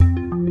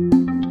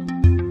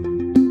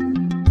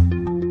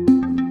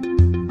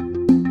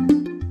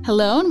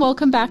Hello and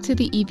welcome back to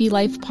the EV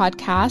Life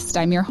podcast.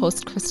 I'm your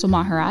host, Crystal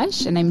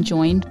Maharaj, and I'm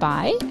joined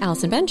by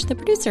Allison Bench, the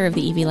producer of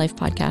the EV Life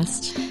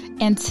podcast.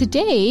 And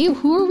today,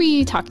 who are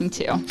we talking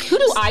to? Who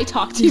do I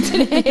talk to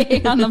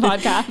today on the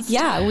podcast?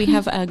 Yeah, we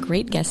have a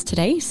great guest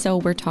today. So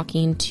we're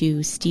talking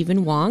to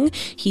Stephen Wong.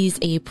 He's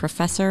a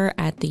professor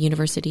at the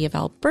University of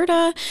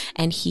Alberta,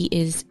 and he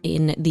is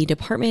in the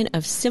Department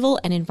of Civil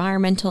and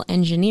Environmental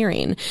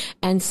Engineering.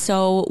 And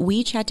so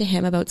we chat to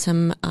him about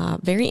some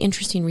very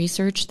interesting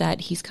research that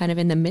he's kind of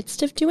in the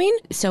midst of doing.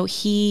 So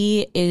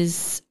he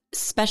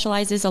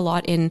specializes a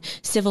lot in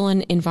civil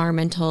and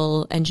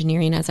environmental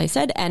engineering, as I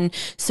said. And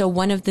so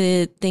one of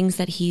the things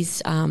that he's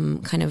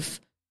kind of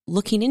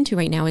looking into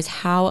right now is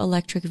how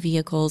electric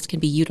vehicles can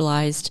be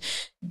utilized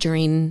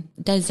during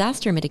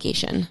disaster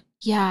mitigation.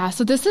 Yeah,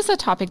 so this is a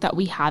topic that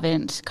we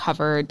haven't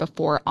covered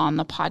before on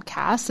the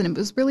podcast, and it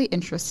was really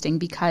interesting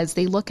because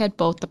they look at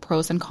both the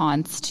pros and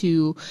cons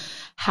to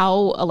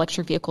how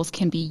electric vehicles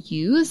can be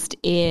used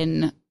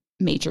in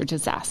major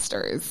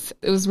disasters.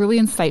 It was really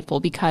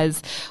insightful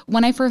because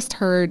when I first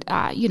heard,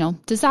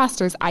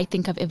 disasters, I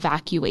think of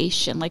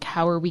evacuation, like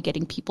how are we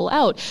getting people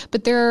out?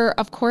 But there are,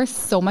 of course,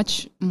 so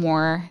much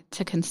more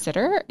to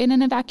consider in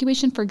an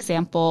evacuation. For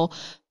example,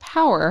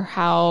 power.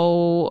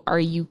 How are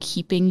you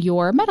keeping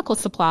your medical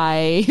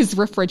supplies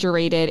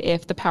refrigerated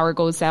if the power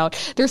goes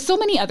out? There's so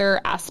many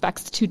other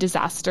aspects to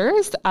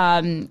disasters,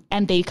 and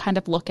they kind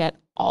of look at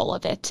all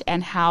of it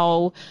and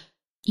how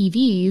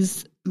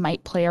EVs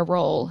might play a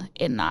role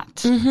in that.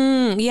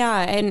 Mm-hmm. Yeah.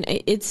 And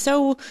it's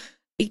so,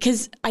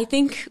 because I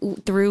think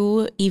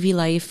through EV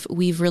Life,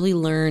 we've really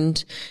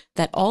learned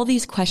that all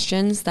these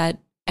questions that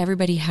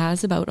everybody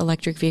has about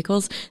electric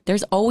vehicles,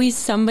 there's always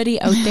somebody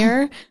out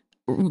there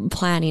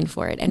planning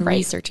for it and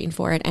researching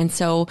for it. And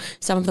so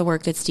some of the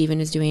work that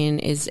Stephen is doing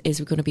is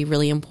going to be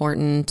really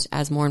important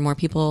as more and more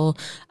people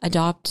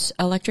adopt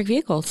electric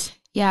vehicles.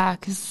 Yeah,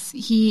 because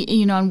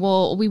he, and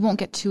we won't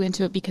get too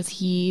into it because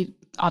he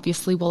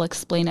obviously will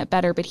explain it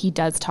better, but he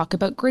does talk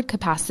about grid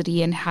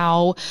capacity and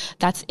how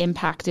that's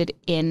impacted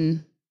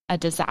in a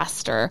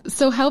disaster.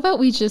 So how about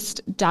we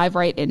just dive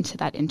right into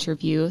that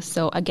interview?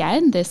 So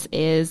again, this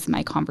is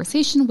my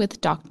conversation with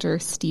Dr.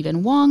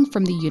 Stephen Wong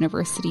from the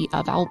University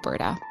of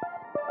Alberta.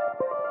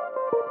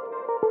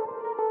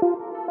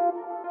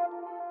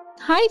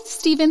 Hi,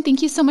 Stephen.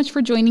 Thank you so much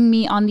for joining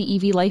me on the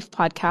EV Life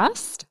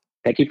podcast.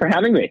 Thank you for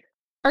having me.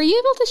 Are you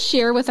able to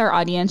share with our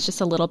audience just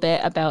a little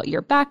bit about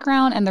your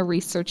background and the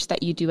research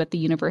that you do at the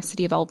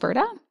University of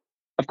Alberta?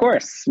 Of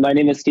course. My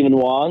name is Stephen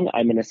Wong.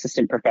 I'm an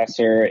assistant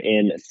professor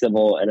in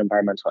civil and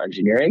environmental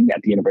engineering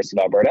at the University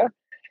of Alberta.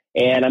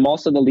 And I'm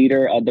also the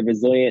leader of the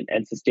Resilient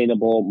and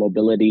Sustainable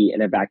Mobility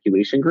and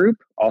Evacuation Group,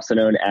 also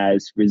known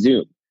as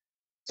RESUME.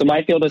 So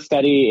my field of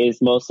study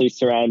is mostly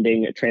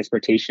surrounding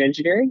transportation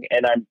engineering,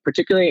 and I'm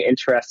particularly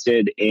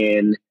interested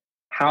in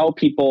how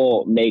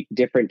people make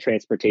different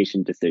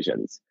transportation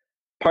decisions.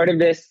 Part of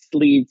this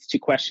leads to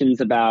questions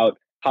about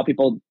how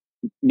people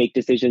make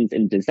decisions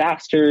in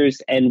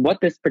disasters and what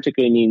this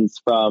particularly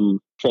means from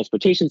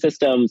transportation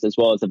systems as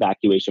well as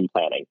evacuation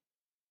planning.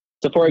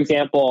 So, for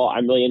example,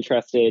 I'm really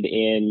interested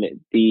in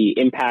the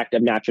impact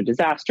of natural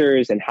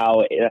disasters and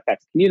how it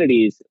affects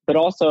communities, but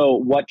also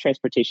what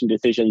transportation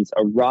decisions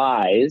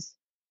arise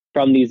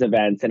from these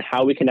events and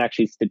how we can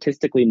actually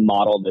statistically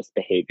model this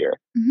behavior.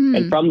 Mm-hmm.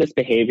 And from this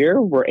behavior,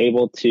 we're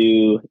able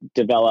to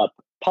develop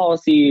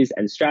policies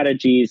and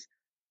strategies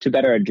to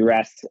better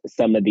address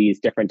some of these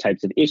different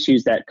types of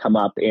issues that come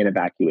up in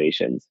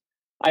evacuations.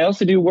 I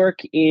also do work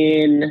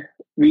in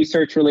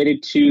research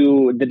related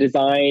to the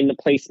design,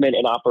 placement,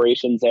 and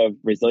operations of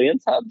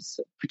resilience hubs,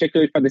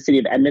 particularly for the city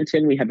of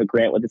Edmonton. We have a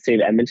grant with the city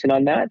of Edmonton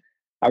on that.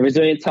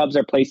 Resilience hubs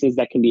are places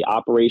that can be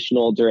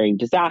operational during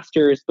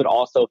disasters, but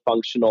also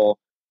functional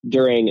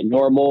during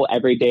normal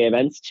everyday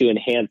events to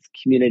enhance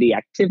community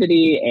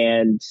activity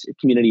and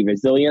community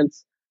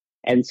resilience.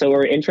 And so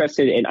we're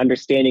interested in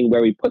understanding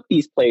where we put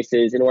these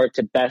places in order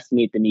to best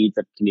meet the needs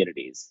of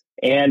communities.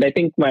 And I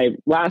think my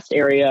last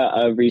area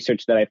of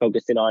research that I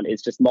focused in on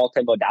is just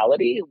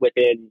multimodality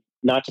within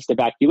not just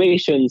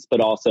evacuations, but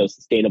also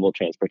sustainable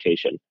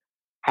transportation.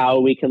 How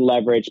we can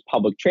leverage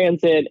public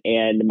transit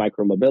and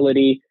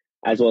micromobility,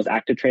 as well as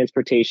active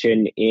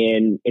transportation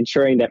in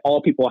ensuring that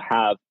all people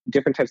have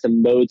different types of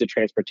modes of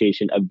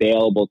transportation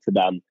available to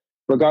them,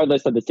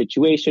 regardless of the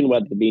situation,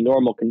 whether it be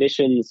normal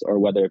conditions or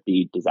whether it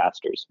be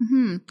disasters.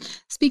 Mm-hmm.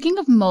 Speaking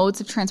of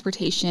modes of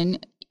transportation,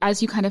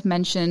 as you kind of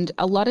mentioned,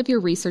 a lot of your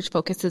research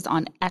focuses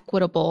on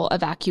equitable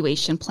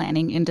evacuation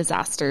planning in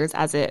disasters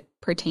as it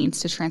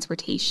pertains to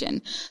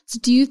transportation. So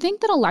do you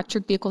think that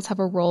electric vehicles have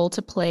a role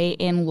to play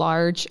in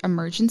large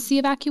emergency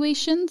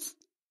evacuations?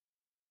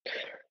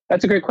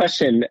 That's a great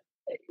question.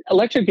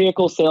 Electric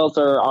vehicle sales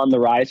are on the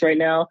rise right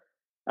now.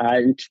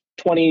 In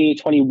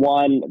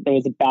 2021, there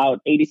was about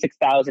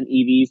 86,000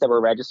 EVs that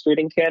were registered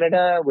in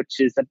Canada, which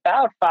is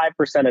about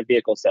 5% of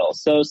vehicle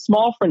sales. So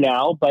small for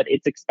now, but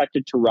it's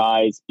expected to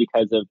rise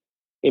because of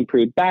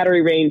improved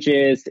battery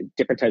ranges,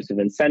 different types of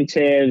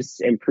incentives,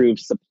 improved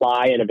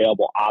supply and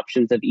available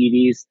options of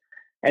EVs.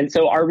 And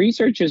so our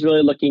research is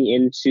really looking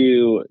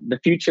into the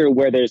future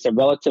where there's a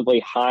relatively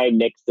high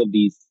mix of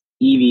these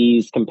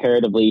EVs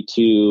comparatively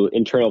to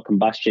internal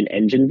combustion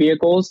engine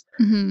vehicles.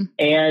 Mm-hmm.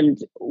 And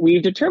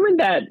we've determined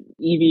that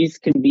EVs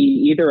can be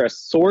either a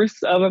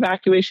source of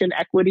evacuation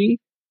equity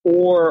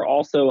or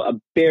also a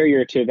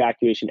barrier to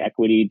evacuation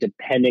equity,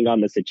 depending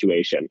on the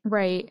situation.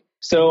 Right.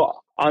 So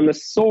on the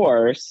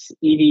source,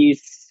 EVs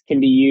can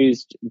be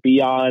used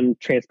beyond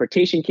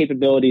transportation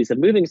capabilities of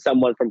moving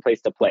someone from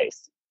place to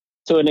place.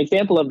 So an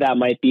example of that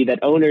might be that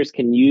owners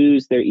can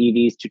use their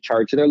EVs to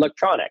charge their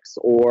electronics,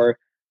 or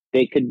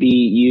they could be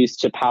used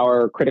to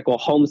power critical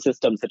home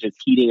systems such as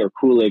heating or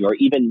cooling, or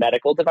even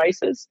medical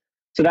devices.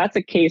 So that's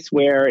a case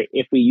where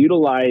if we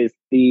utilize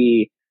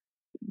the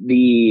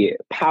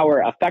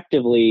power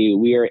effectively,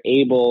 we are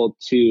able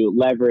to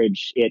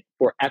leverage it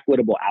for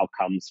equitable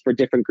outcomes for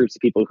different groups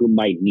of people who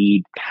might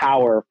need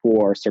power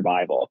for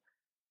survival.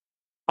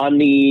 On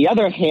the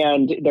other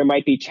hand, there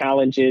might be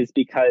challenges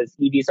because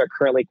EVs are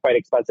currently quite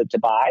expensive to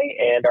buy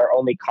and are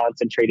only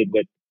concentrated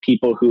with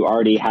people who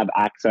already have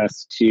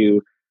access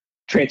to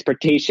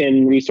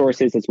transportation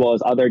resources as well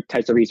as other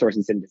types of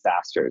resources in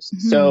disasters.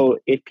 Mm-hmm. So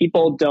if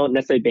people don't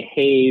necessarily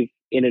behave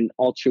in an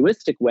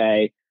altruistic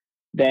way,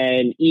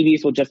 then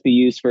EVs will just be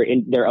used for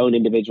their own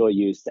individual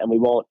use, and we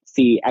won't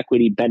see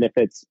equity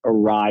benefits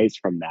arise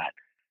from that.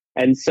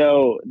 And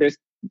so there's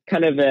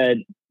kind of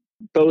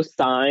both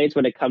sides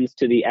when it comes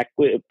to the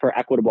for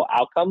equitable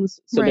outcomes.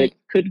 So Right. they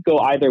could go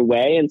either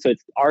way. And so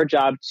it's our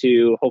job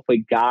to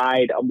hopefully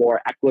guide a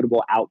more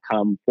equitable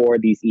outcome for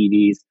these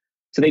EVs,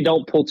 so they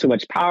don't pull too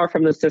much power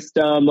from the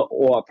system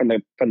or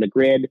from the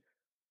grid,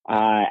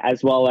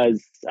 as well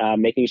as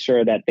making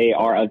sure that they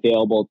are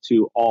available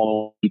to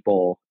all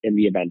people in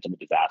the event of a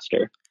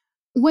disaster.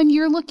 When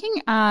you're looking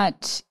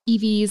at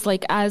EVs,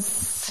 like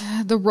as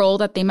the role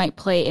that they might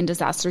play in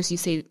disasters, you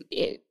say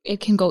it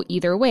can go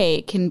either way.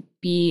 It can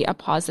be a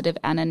positive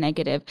and a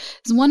negative.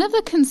 Is one of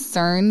the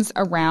concerns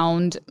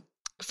around,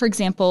 for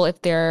example,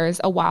 if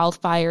there's a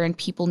wildfire and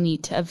people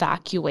need to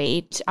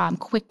evacuate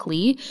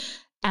quickly,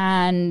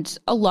 and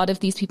a lot of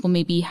these people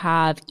maybe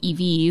have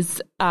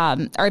EVs,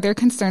 are there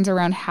concerns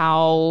around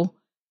how,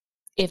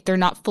 if they're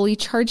not fully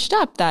charged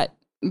up, that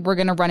we're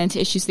going to run into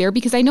issues there?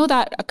 Because I know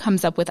that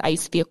comes up with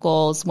ICE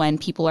vehicles when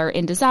people are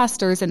in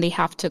disasters and they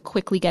have to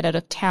quickly get out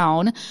of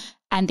town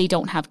and they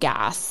don't have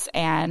gas.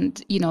 And,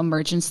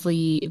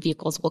 emergency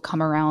vehicles will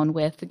come around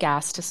with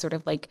gas to sort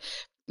of like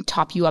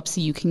top you up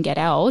so you can get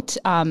out.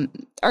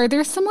 Are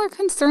there similar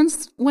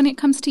concerns when it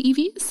comes to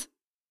EVs?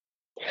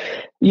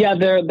 Yeah,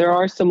 there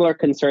are similar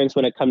concerns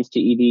when it comes to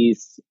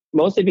EVs,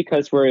 mostly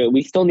because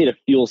we still need a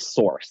fuel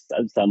source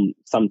of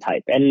some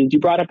type. And you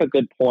brought up a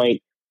good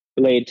point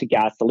related to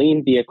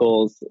gasoline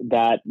vehicles,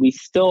 that we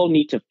still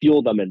need to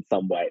fuel them in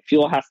some way.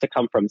 Fuel has to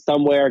come from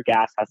somewhere,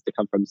 gas has to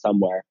come from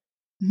somewhere.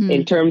 Mm-hmm.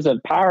 In terms of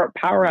power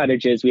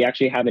outages, we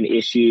actually have an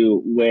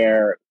issue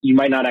where you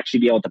might not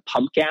actually be able to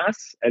pump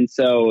gas. And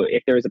so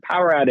if there's a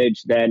power outage,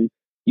 then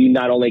you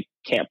not only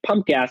can't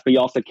pump gas, but you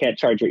also can't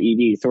charge your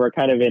EV. So we're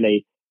kind of in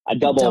a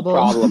double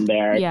problem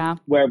there. Yeah.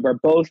 where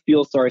both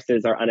fuel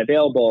sources are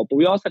unavailable. But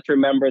we also have to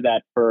remember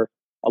that for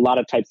a lot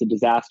of types of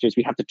disasters,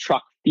 we have to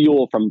truck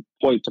fuel from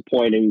point to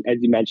point. And as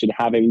you mentioned,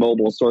 having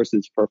mobile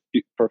sources for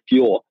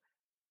fuel.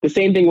 The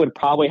same thing would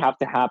probably have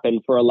to happen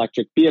for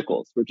electric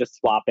vehicles. We're just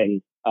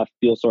swapping a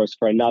fuel source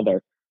for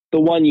another. The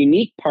one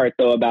unique part,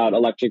 though, about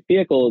electric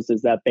vehicles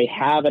is that they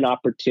have an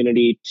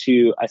opportunity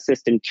to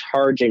assist in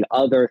charging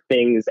other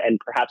things and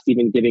perhaps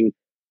even giving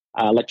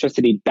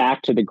electricity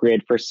back to the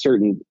grid for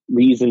certain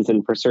reasons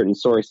and for certain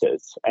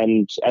sources.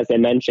 And as I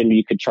mentioned,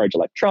 you could charge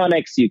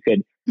electronics, you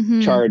could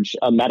charge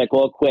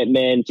medical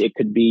equipment, it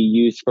could be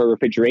used for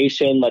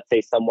refrigeration. Let's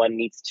say someone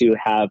needs to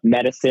have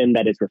medicine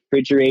that is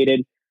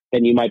refrigerated,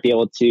 then you might be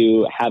able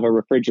to have a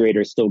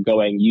refrigerator still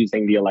going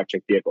using the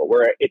electric vehicle,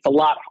 where it's a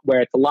lot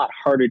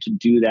harder to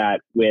do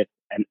that with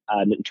an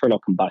internal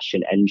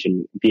combustion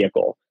engine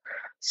vehicle.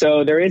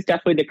 So there is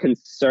definitely the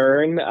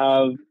concern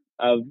of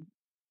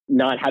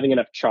not having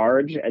enough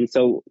charge. And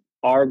so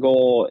our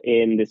goal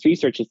in this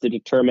research is to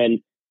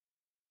determine,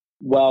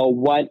 well,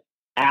 what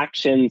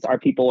actions are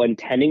people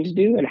intending to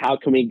do, and how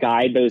can we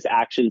guide those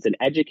actions and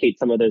educate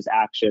some of those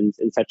actions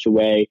in such a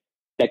way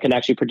that can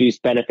actually produce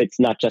benefits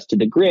not just to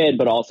the grid,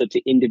 but also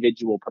to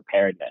individual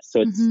preparedness.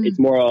 So it's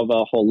more of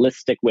a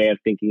holistic way of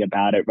thinking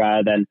about it,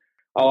 rather than,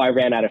 oh, I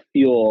ran out of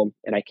fuel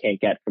and I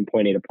can't get from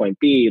point A to point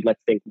B.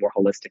 Let's think more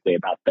holistically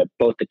about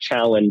both the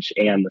challenge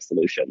and the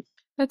solution.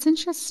 That's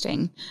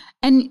interesting.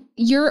 And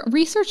your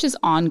research is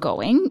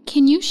ongoing.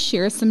 Can you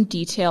share some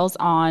details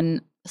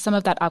on some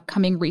of that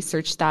upcoming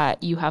research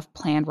that you have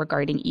planned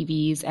regarding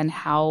EVs and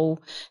how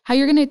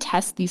you're going to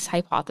test these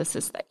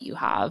hypotheses that you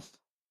have?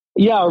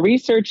 Yeah, our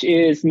research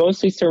is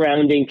mostly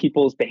surrounding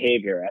people's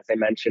behavior. As I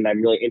mentioned,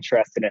 I'm really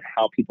interested in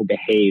how people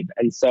behave.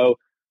 And so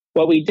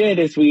what we did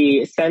is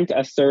we sent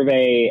a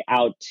survey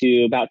out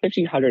to about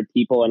 1,500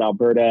 people in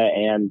Alberta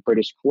and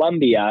British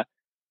Columbia,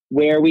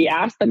 where we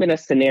asked them in a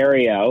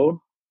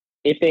scenario,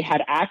 if they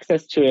had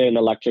access to an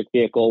electric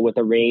vehicle with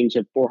a range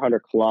of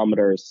 400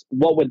 kilometers,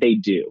 what would they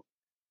do?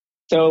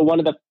 So one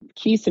of the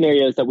key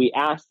scenarios that we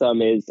ask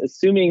them is,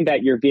 assuming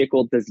that your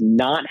vehicle does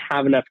not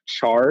have enough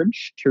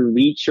charge to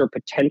reach your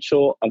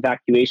potential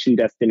evacuation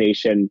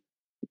destination,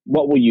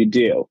 what will you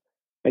do?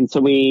 And so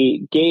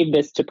we gave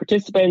this to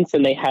participants,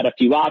 and they had a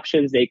few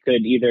options. They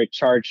could either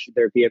charge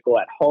their vehicle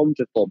at home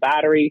to full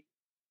battery.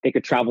 They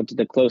could travel to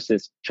the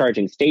closest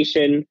charging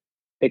station.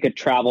 They could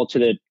travel to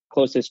the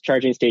closest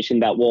charging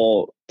station that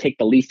will take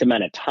the least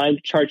amount of time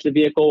to charge the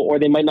vehicle, or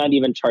they might not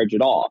even charge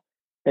at all.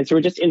 And so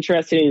we're just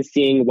interested in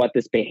seeing what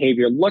this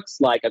behavior looks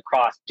like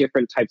across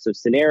different types of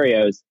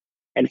scenarios.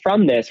 And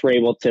from this, we're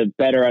able to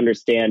better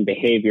understand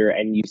behavior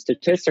and use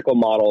statistical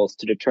models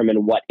to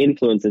determine what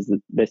influences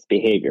this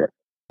behavior.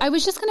 I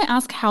was just going to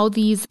ask how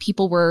these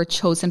people were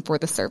chosen for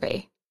the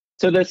survey.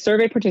 So the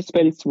survey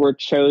participants were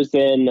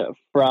chosen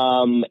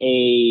from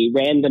a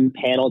random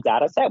panel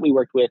data set. We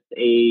worked with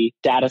a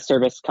data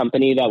service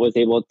company that was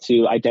able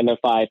to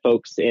identify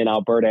folks in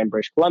Alberta and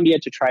British Columbia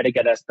to try to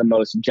get us the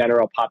most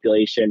general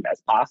population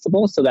as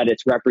possible so that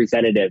it's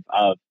representative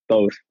of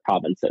both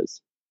provinces.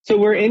 So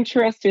we're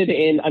interested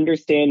in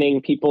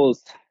understanding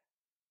people's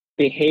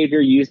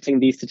behavior using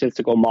these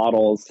statistical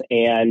models.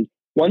 And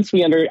once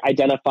we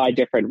identify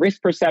different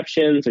risk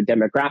perceptions or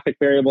demographic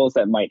variables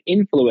that might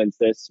influence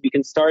this, we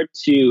can start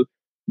to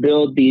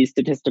build these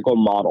statistical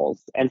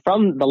models. And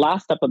from the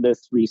last step of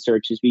this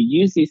research is we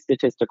use these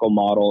statistical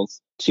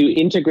models to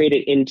integrate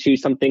it into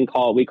something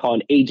we call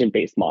an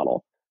agent-based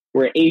model,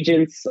 where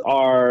agents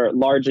are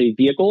largely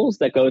vehicles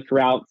that go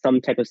throughout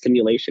some type of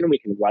simulation. We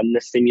can run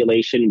the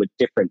simulation with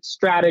different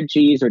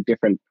strategies or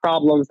different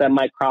problems that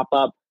might crop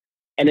up.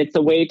 And it's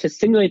a way to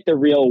simulate the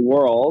real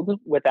world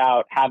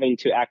without having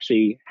to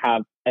actually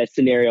have a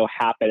scenario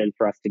happen and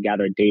for us to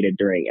gather data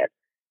during it.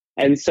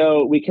 And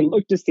so we can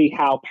look to see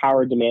how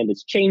power demand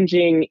is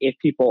changing, if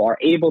people are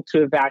able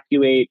to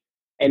evacuate,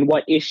 and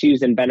what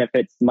issues and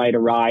benefits might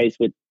arise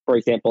with, for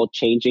example,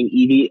 changing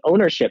EV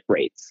ownership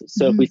rates.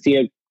 So if we see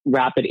a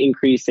rapid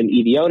increase in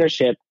EV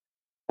ownership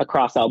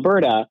across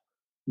Alberta,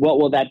 what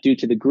will that do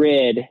to the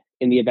grid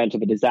in the event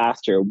of a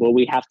disaster? Will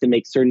we have to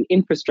make certain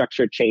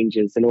infrastructure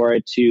changes in order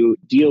to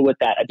deal with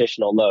that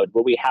additional load?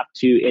 Will we have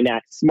to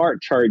enact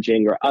smart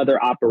charging or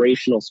other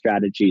operational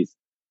strategies?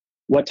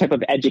 What type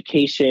of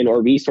education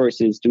or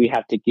resources do we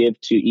have to give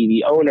to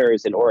EV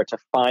owners in order to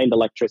find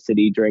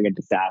electricity during a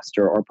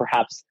disaster, or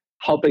perhaps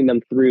helping them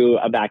through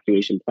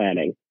evacuation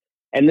planning?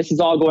 And this is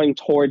all going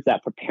towards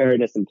that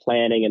preparedness and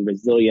planning and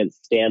resilience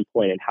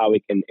standpoint and how we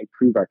can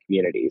improve our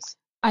communities.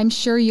 I'm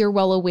sure you're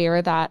well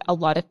aware that a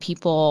lot of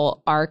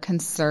people are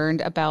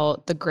concerned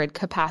about the grid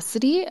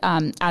capacity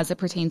as it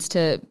pertains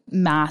to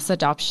mass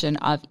adoption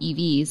of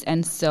EVs.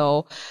 And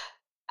so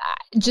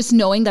just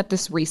knowing that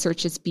this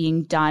research is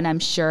being done, I'm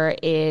sure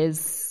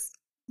is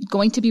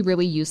going to be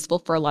really useful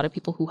for a lot of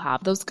people who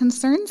have those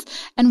concerns.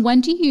 And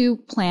when do you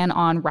plan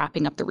on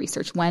wrapping up the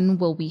research? When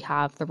will we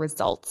have the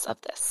results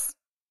of this?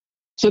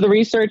 So the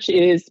research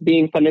is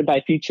being funded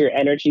by Future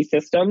Energy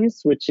Systems,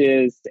 which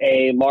is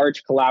a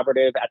large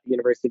collaborative at the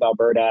University of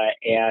Alberta,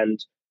 and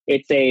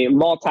it's a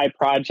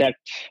multi-project,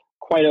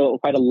 quite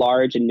a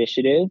large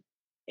initiative.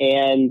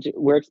 And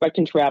we're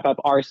expecting to wrap up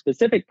our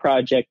specific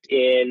project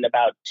in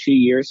about 2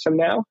 years from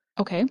now.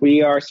 Okay.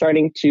 We are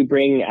starting to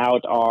bring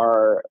out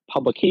our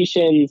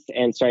publications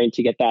and starting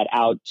to get that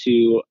out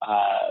to,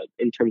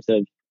 in terms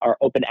of our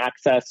open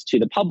access to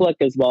the public,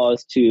 as well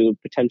as to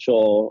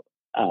potential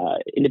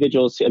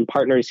individuals and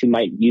partners who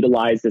might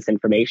utilize this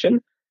information.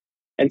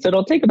 And so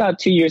it'll take about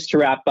 2 years to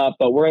wrap up,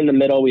 but we're in the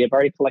middle. We have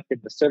already collected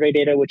the survey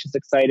data, which is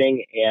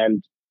exciting.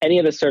 And any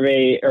of the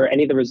survey or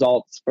any of the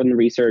results from the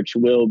research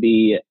will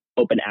be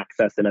open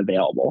access and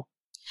available.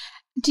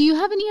 Do you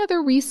have any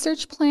other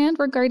research planned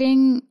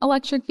regarding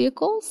electric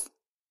vehicles?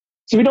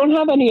 So we don't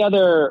have any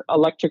other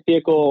electric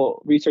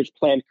vehicle research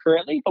planned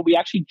currently, but we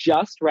actually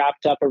just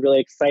wrapped up a really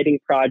exciting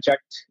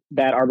project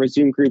that our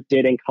Resume group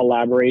did in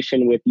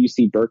collaboration with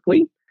UC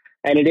Berkeley.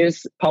 And it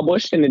is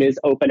published and it is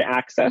open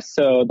access,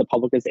 so the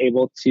public is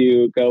able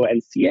to go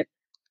and see it.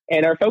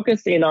 And our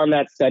focus in on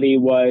that study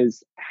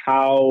was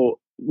how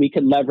we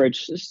could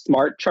leverage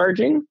smart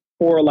charging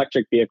for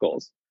electric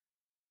vehicles.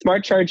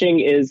 Smart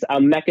charging is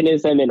a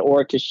mechanism in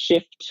order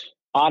to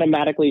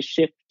automatically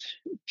shift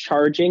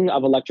charging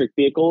of electric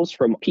vehicles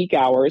from peak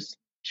hours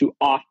to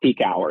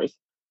off-peak hours.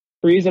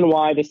 The reason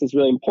why this is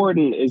really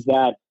important is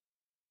that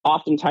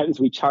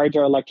oftentimes we charge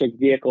our electric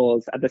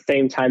vehicles at the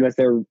same time as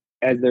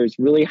there's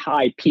really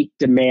high peak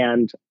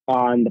demand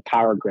on the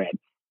power grid.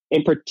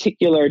 In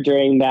particular,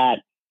 during that,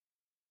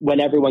 when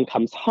everyone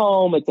comes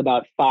home, it's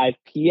about 5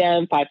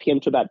 p.m. to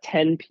about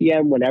 10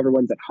 p.m. when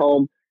everyone's at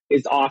home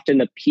is often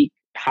the peak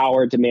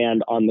power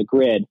demand on the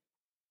grid.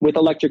 With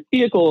electric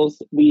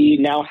vehicles, we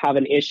now have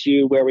an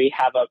issue where we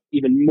have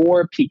even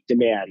more peak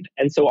demand.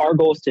 And so our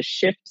goal is to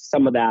shift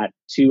some of that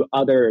to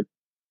other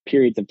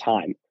periods of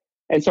time.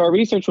 And so our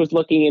research was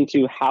looking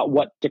into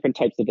what different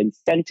types of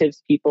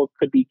incentives people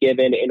could be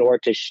given in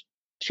order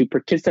to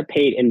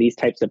participate in these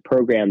types of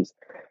programs.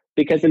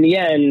 Because in the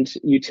end,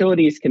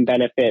 utilities can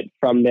benefit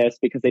from this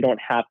because they don't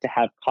have to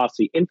have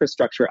costly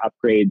infrastructure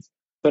upgrades,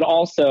 but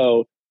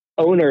also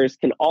owners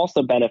can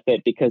also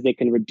benefit because they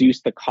can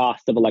reduce the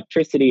cost of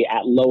electricity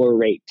at lower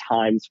rate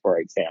times, for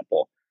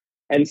example.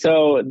 And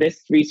so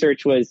this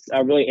research was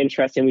really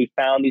interesting. We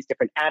found these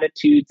different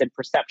attitudes and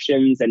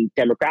perceptions and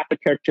demographic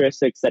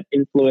characteristics that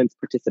influence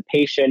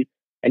participation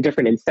and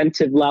different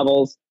incentive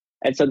levels.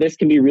 And so this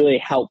can be really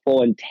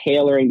helpful in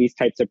tailoring these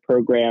types of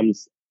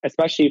programs,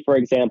 especially, for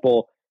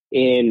example,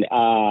 in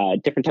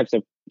different types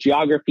of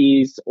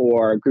geographies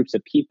or groups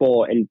of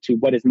people, and to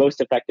what is most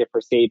effective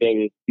for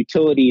saving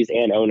utilities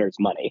and owners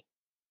money.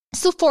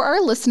 So for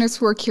our listeners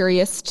who are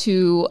curious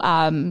to,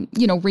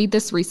 read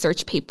this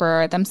research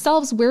paper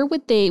themselves, where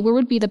would be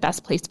the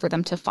best place for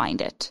them to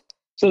find it?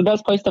 So the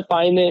best place to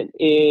find it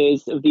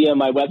is via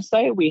my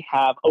website. We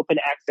have open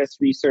access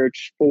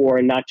research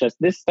for not just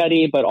this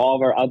study, but all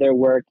of our other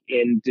work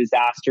in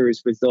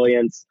disasters,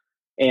 resilience,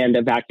 and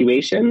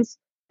evacuations.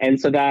 And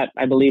so that,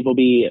 I believe, will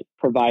be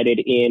provided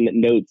in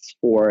notes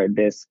for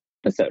this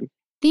episode.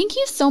 Thank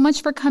you so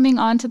much for coming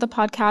on to the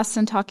podcast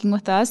and talking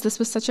with us. This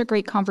was such a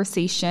great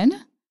conversation.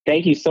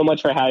 Thank you so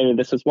much for having me.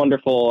 This was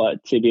wonderful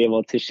to be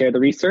able to share the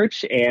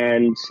research,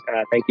 and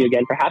thank you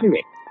again for having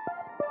me.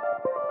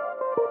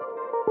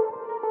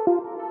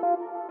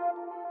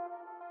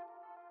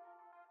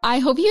 I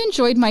hope you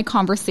enjoyed my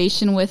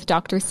conversation with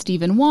Dr.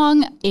 Stephen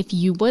Wong. If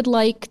you would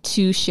like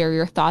to share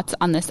your thoughts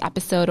on this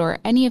episode or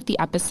any of the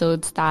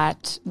episodes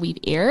that we've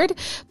aired,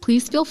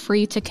 please feel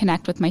free to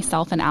connect with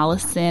myself and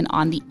Allison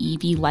on the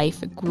EV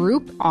Life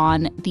group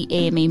on the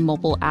AMA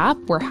mobile app.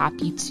 We're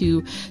happy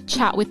to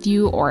chat with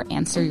you or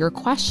answer your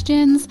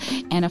questions.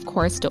 And of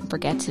course, don't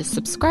forget to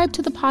subscribe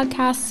to the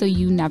podcast so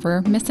you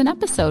never miss an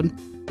episode.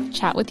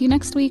 Chat with you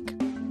next week.